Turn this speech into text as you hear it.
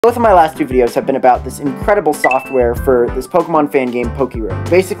Both of my last two videos have been about this incredible software for this Pokemon fan game, POKEROGUE.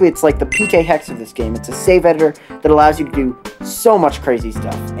 Basically, it's like the PK hex of this game. It's a save editor that allows you to do so much crazy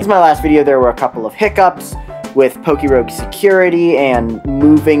stuff. In my last video, there were a couple of hiccups with POKEROGUE security and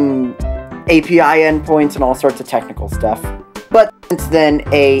moving API endpoints and all sorts of technical stuff. But since then,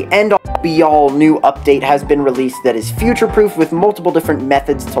 a end-all be-all new update has been released that is future-proof with multiple different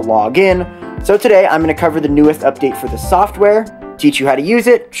methods to log in. So today, I'm going to cover the newest update for the software, teach you how to use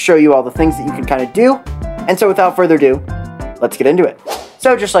it, show you all the things that you can kind of do, and so without further ado, let's get into it.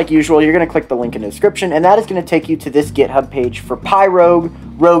 So just like usual, you're going to click the link in the description, and that is going to take you to this GitHub page for PyRogue,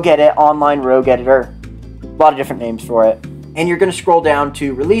 Rogue Edit, Online Rogue Editor, a lot of different names for it. And you're going to scroll down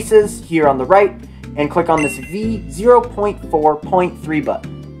to Releases here on the right, and click on this v0.4.3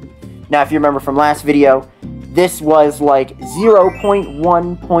 button. Now if you remember from last video, this was like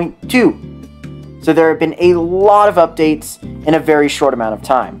 0.1.2. So there have been a lot of updates in a very short amount of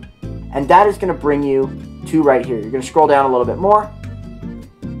time. And that is going to bring you to right here. You're going to scroll down a little bit more.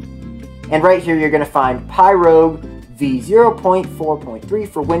 And right here you're going to find PyRogue v0.4.3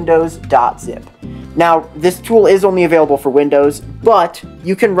 for Windows.zip. Now, this tool is only available for Windows, but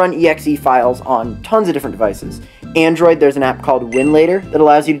you can run exe files on tons of different devices. Android, there's an app called WinLater that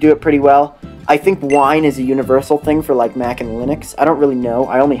allows you to do it pretty well. I think Wine is a universal thing for like Mac and Linux. I don't really know.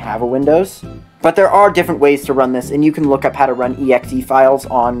 I only have a Windows. But there are different ways to run this, and you can look up how to run exe files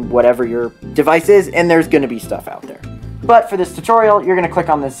on whatever your device is, and there's going to be stuff out there. But for this tutorial, you're going to click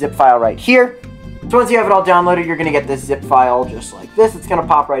on this zip file right here. So once you have it all downloaded, you're going to get this zip file just like this. It's going to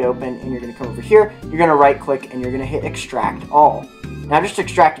pop right open, and you're going to come over here. You're going to right-click, and you're going to hit Extract All. Now just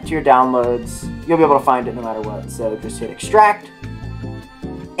extract it to your downloads. You'll be able to find it no matter what. So just hit Extract.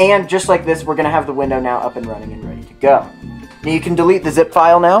 And just like this, we're going to have the window now up and running and ready to go. Now you can delete the zip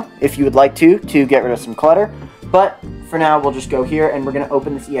file now, if you would like to get rid of some clutter. But for now, we'll just go here, and we're going to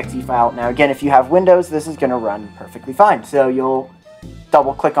open this exe file. Now again, if you have Windows, this is going to run perfectly fine. So you'll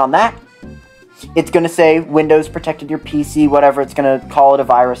double-click on that. It's going to say Windows protected your PC, whatever. It's going to call it a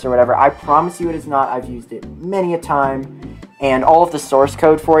virus or whatever. I promise you it is not. I've used it many a time. And all of the source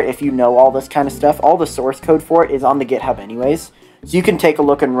code for it, if you know all this kind of stuff, all the source code for it is on the GitHub anyways. So you can take a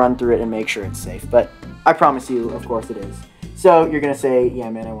look and run through it and make sure it's safe. But I promise you, of course it is. So you're going to say,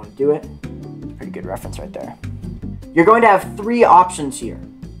 yeah, man, I want to do it. Pretty good reference right there. You're going to have three options here.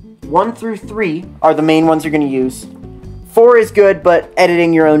 1 through 3 are the main ones you're going to use. 4 is good, but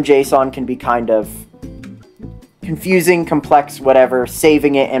editing your own JSON can be kind of confusing, complex, whatever.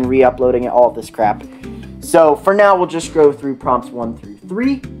 Saving it and re-uploading it, all of this crap. So for now, we'll just go through prompts 1 through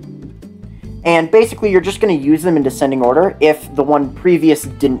 3. And basically, you're just going to use them in descending order if the one previous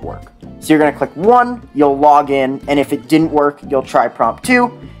didn't work. So you're going to click 1, you'll log in, and if it didn't work, you'll try prompt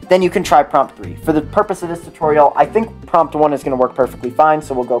 2. Then you can try prompt 3. For the purpose of this tutorial, I think prompt 1 is going to work perfectly fine,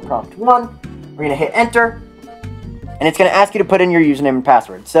 so we'll go prompt 1. We're going to hit enter, and it's going to ask you to put in your username and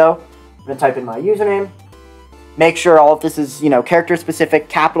password. So I'm going to type in my username. Make sure all of this is, character specific,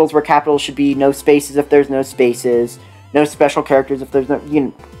 capitals where capitals should be, no spaces if there's no spaces, no special characters if there's no,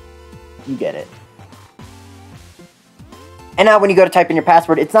 you get it. And now when you go to type in your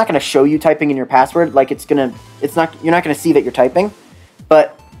password, it's not going to show you typing in your password. Like you're not going to see that you're typing,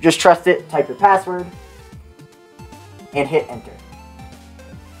 but just trust it, type your password, and hit enter.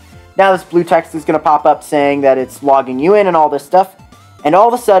 Now this blue text is going to pop up saying that it's logging you in and all this stuff, and all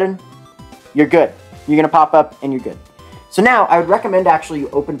of a sudden, you're good. You're going to pop up and you're good. So now I would recommend actually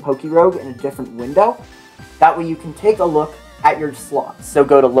you open POKEROGUE in a different window. That way you can take a look at your slots. So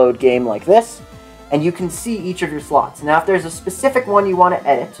go to load game like this, and you can see each of your slots. Now if there's a specific one you want to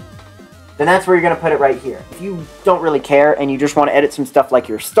edit, then that's where you're going to put it right here. If you don't really care and you just want to edit some stuff like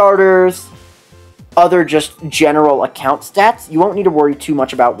your starters, other just general account stats, you won't need to worry too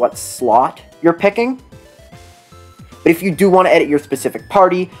much about what slot you're picking. But if you do want to edit your specific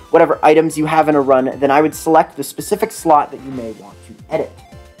party, whatever items you have in a run, then I would select the specific slot that you may want to edit.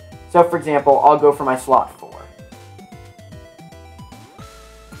 So for example, I'll go for my slot 4.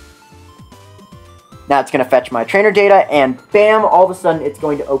 Now it's going to fetch my trainer data, and bam, all of a sudden it's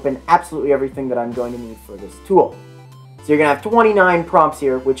going to open absolutely everything that I'm going to need for this tool. So you're going to have 29 prompts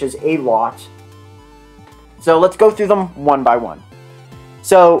here, which is a lot. So let's go through them one by one.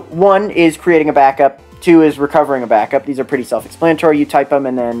 So 1 is creating a backup, 2 is recovering a backup. These are pretty self-explanatory. You type them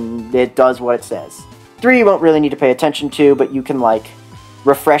and then it does what it says. 3 you won't really need to pay attention to, but you can like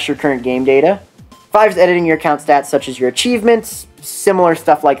refresh your current game data. 5 is editing your account stats such as your achievements, similar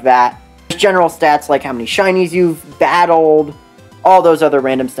stuff like that. General stats like how many shinies you've battled, all those other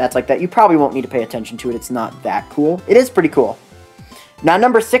random stats like that. You probably won't need to pay attention to it. It's not that cool. It is pretty cool. Now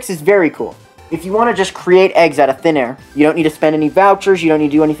number 6 is very cool. if you want to just create eggs out of thin air, you don't need to spend any vouchers, you don't need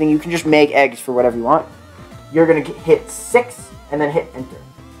to do anything, you can just make eggs for whatever you want. You're going to hit 6 and then hit enter.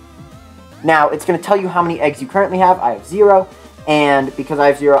 Now, it's going to tell you how many eggs you currently have. I have 0, and because I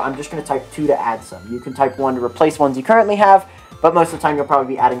have 0, I'm just going to type 2 to add some. You can type 1 to replace ones you currently have, but most of the time you'll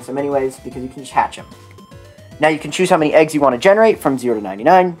probably be adding some anyways because you can just hatch them. Now, you can choose how many eggs you want to generate from 0 to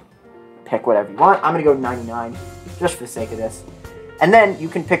 99. Pick whatever you want. I'm going to go 99 just for the sake of this. And then you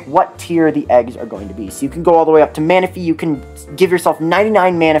can pick what tier the eggs are going to be. So you can go all the way up to Manaphy. You can give yourself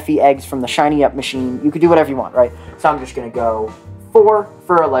 99 Manaphy eggs from the Shiny Up machine. You can do whatever you want, right? So I'm just going to go 4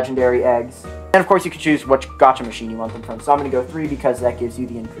 for a legendary eggs. And of course you can choose which gacha machine you want them from. So I'm going to go 3 because that gives you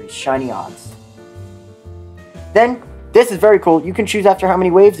the increased shiny odds. Then, this is very cool. You can choose after how many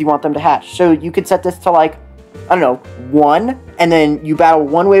waves you want them to hatch. So you could set this to like, I don't know, 1. And then you battle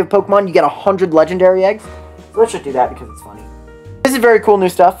 1 wave of Pokemon, you get 100 legendary eggs. So let's just do that because it's funny. This is very cool new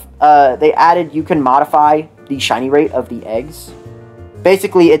stuff. They added, you can modify the shiny rate of the eggs.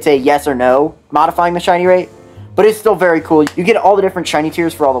 Basically, it's a yes or no modifying the shiny rate. But it's still very cool. You get all the different shiny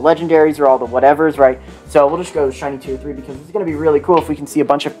tiers for all the legendaries or all the whatevers, right? So we'll just go shiny tier 3 because it's going to be really cool if we can see a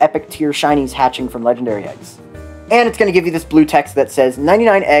bunch of epic tier shinies hatching from legendary eggs. And it's going to give you this blue text that says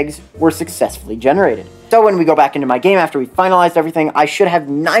 99 eggs were successfully generated. So when we go back into my game after we finalized everything, I should have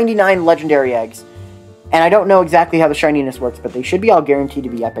 99 legendary eggs. And I don't know exactly how the shininess works, but they should be all guaranteed to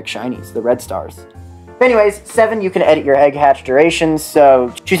be epic shinies, the red stars. But anyways, 7, you can edit your egg hatch durations,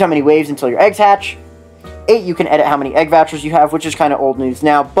 so choose how many waves until your eggs hatch. 8, you can edit how many egg vouchers you have, which is kind of old news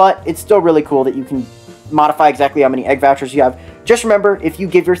now, but it's still really cool that you can modify exactly how many egg vouchers you have. Just remember, if you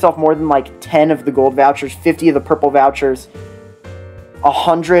give yourself more than like 10 of the gold vouchers, 50 of the purple vouchers,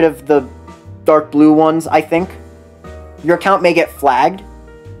 100 of the dark blue ones, I think, your account may get flagged,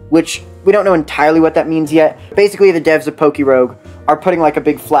 which we don't know entirely what that means yet. Basically, the devs of POKEROGUE are putting like a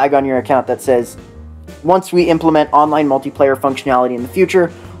big flag on your account that says, once we implement online multiplayer functionality in the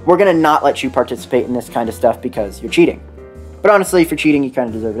future, we're going to not let you participate in this kind of stuff because you're cheating. But honestly, if you're cheating, you kind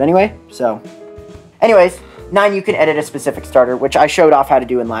of deserve it anyway. So, anyways, 9, you can edit a specific starter, which I showed off how to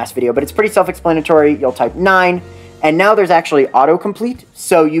do in last video, but it's pretty self-explanatory. You'll type 9, and now there's actually autocomplete,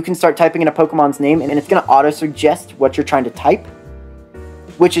 so you can start typing in a Pokemon's name, and it's going to auto-suggest what you're trying to type,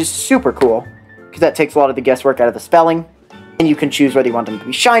 which is super cool, because that takes a lot of the guesswork out of the spelling. And you can choose whether you want them to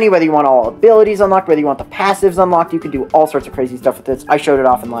be shiny, whether you want all abilities unlocked, whether you want the passives unlocked. You can do all sorts of crazy stuff with this. I showed it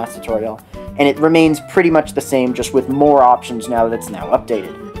off in the last tutorial. And it remains pretty much the same, just with more options now that it's now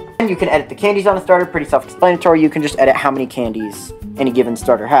updated. And you can edit the candies on a starter, pretty self-explanatory. You can just edit how many candies any given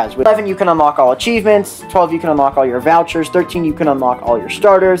starter has. With 11, you can unlock all achievements. 12, you can unlock all your vouchers. 13, you can unlock all your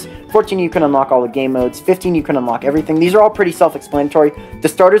starters. 14, you can unlock all the game modes. 15, you can unlock everything. These are all pretty self-explanatory. The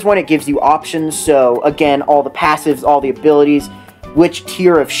starters one, it gives you options. So, again, all the passives, all the abilities, which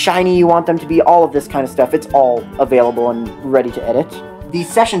tier of shiny you want them to be, all of this kind of stuff. It's all available and ready to edit. These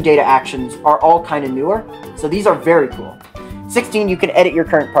session data actions are all kind of newer, so these are very cool. 16, you can edit your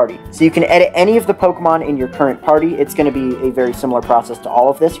current party. So you can edit any of the Pokemon in your current party. It's going to be a very similar process to all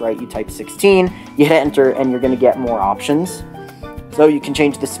of this, right? You type 16, you hit enter, and you're going to get more options. So you can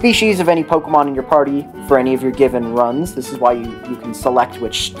change the species of any Pokemon in your party for any of your given runs. This is why you can select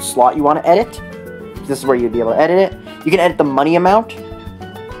which slot you want to edit. This is where you'd be able to edit it. You can edit the money amount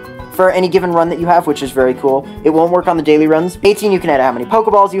for any given run that you have, which is very cool. It won't work on the daily runs. 18, you can edit how many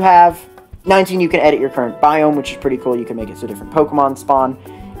Pokeballs you have. 19, you can edit your current biome, which is pretty cool. You can make it so different Pokemon spawn.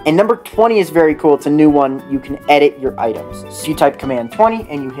 And number 20 is very cool. It's a new one. You can edit your items. So you type command 20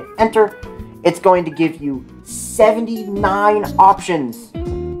 and you hit enter. It's going to give you 79 options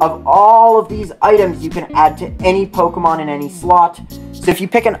of all of these items you can add to any Pokemon in any slot. So if you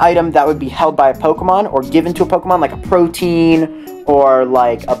pick an item that would be held by a Pokemon or given to a Pokemon, like a protein or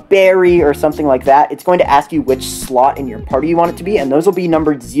like a berry or something like that, it's going to ask you which slot in your party you want it to be, and those will be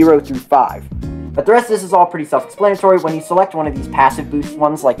numbered 0 through 5. But the rest of this is all pretty self-explanatory. When you select one of these passive boost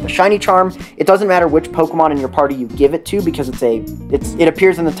ones, like the Shiny Charm, it doesn't matter which Pokemon in your party you give it to because it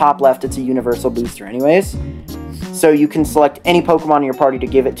appears in the top left. It's a universal booster anyways. So you can select any Pokemon in your party to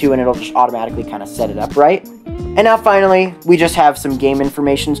give it to, and it'll just automatically kind of set it up right. And now finally, we just have some game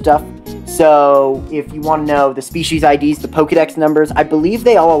information stuff. So if you want to know the species IDs, the Pokedex numbers, I believe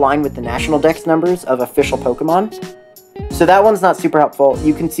they all align with the national dex numbers of official Pokemon. So that one's not super helpful.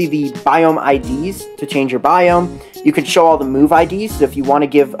 You can see the biome IDs to change your biome. You can show all the move IDs. So if you want to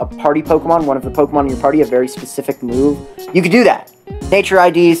give a party Pokemon, one of the Pokemon in your party, a very specific move, you can do that. Nature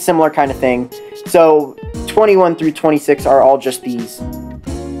IDs, similar kind of thing. So 21 through 26 are all just these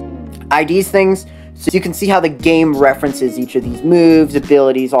IDs things. So you can see how the game references each of these moves,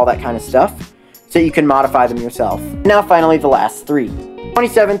 abilities, all that kind of stuff. So you can modify them yourself. Now finally the last 3.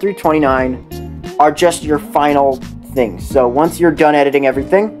 27 through 29 are just your final things. So once you're done editing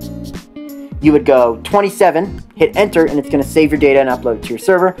everything, you would go 27, hit enter, and it's going to save your data and upload it to your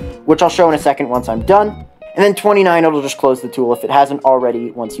server, which I'll show in a second once I'm done. And then 29, it'll just close the tool if it hasn't already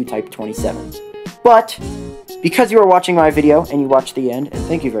once you type 27. But because you are watching my video and you watched the end, and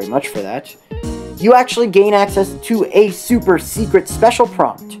thank you very much for that, you actually gain access to a super secret special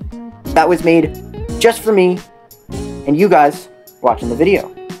prompt that was made just for me and you guys watching the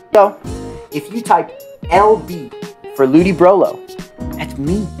video. So, if you type LB for Ludi Brolo, that's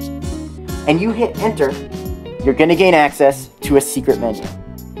me, and you hit enter, you're gonna gain access to a secret menu.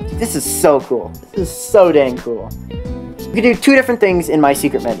 This is so cool. This is so dang cool. You can do two different things in my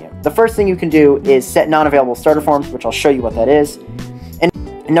secret menu. The first thing you can do is set non-available starter forms, which I'll show you what that is.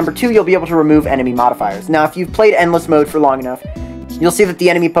 And number two, you'll be able to remove enemy modifiers. Now, if you've played Endless Mode for long enough, you'll see that the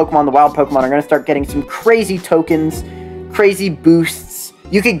enemy Pokemon, the wild Pokemon, are going to start getting some crazy tokens, crazy boosts.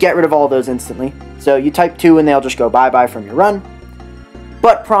 You could get rid of all of those instantly. So you type 2 and they'll just go bye-bye from your run.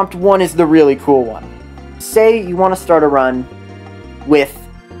 But prompt 1 is the really cool one. Say you want to start a run with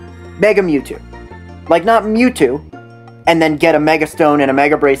Mega Mewtwo. Like, not Mewtwo, and then get a Mega Stone and a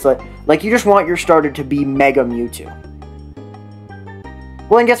Mega Bracelet. Like, you just want your starter to be Mega Mewtwo.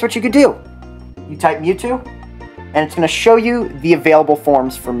 Well, then guess what you could do? You type Mewtwo, and it's going to show you the available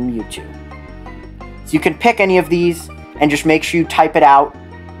forms for Mewtwo. So you can pick any of these, and just make sure you type it out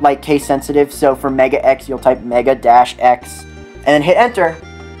like case sensitive. So for Mega X, you'll type Mega-X, and then hit enter,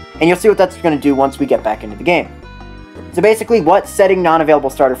 and you'll see what that's going to do once we get back into the game. So basically, what setting non-available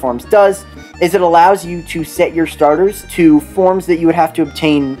starter forms does is it allows you to set your starters to forms that you would have to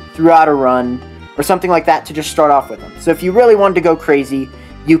obtain throughout a run, or something like that, to just start off with them. So if you really wanted to go crazy,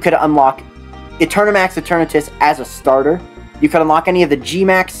 you could unlock Eternamax Eternatus as a starter. You could unlock any of the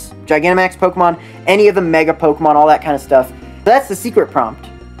G-Max, Gigantamax Pokemon, any of the Mega Pokemon, all that kind of stuff. So that's the secret prompt.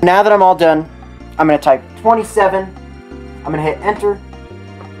 Now that I'm all done, I'm going to type 27, I'm going to hit enter,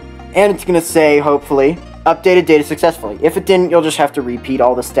 and it's going to say, hopefully, updated data successfully. If it didn't, you'll just have to repeat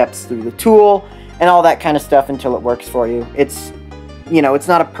all the steps through the tool and all that kind of stuff until it works for you. It's, you know, it's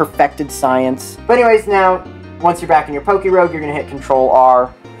not a perfected science. But anyways, now, once you're back in your PokeRogue, you're going to hit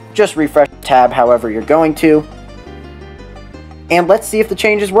Control-R. Just refresh the tab however you're going to. And let's see if the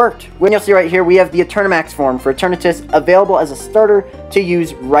changes worked. When you'll see right here, we have the Eternamax form for Eternatus available as a starter to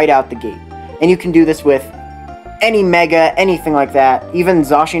use right out the gate. And you can do this with any Mega, anything like that. Even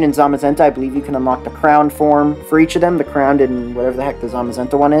Zacian and Zamazenta, I believe you can unlock the Crowned form for each of them. The Crowned and whatever the heck the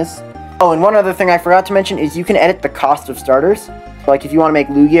Zamazenta one is. Oh, and one other thing I forgot to mention is you can edit the cost of starters. Like if you want to make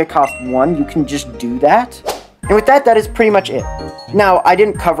Lugia cost 1, you can just do that. And with that, that is pretty much it. Now, I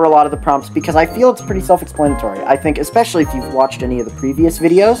didn't cover a lot of the prompts because I feel it's pretty self-explanatory. I think, especially if you've watched any of the previous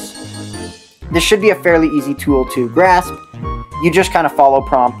videos, this should be a fairly easy tool to grasp. You just kind of follow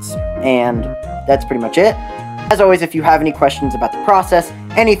prompts, and that's pretty much it. As always, if you have any questions about the process,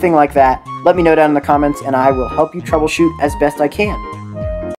 anything like that, let me know down in the comments, and I will help you troubleshoot as best I can.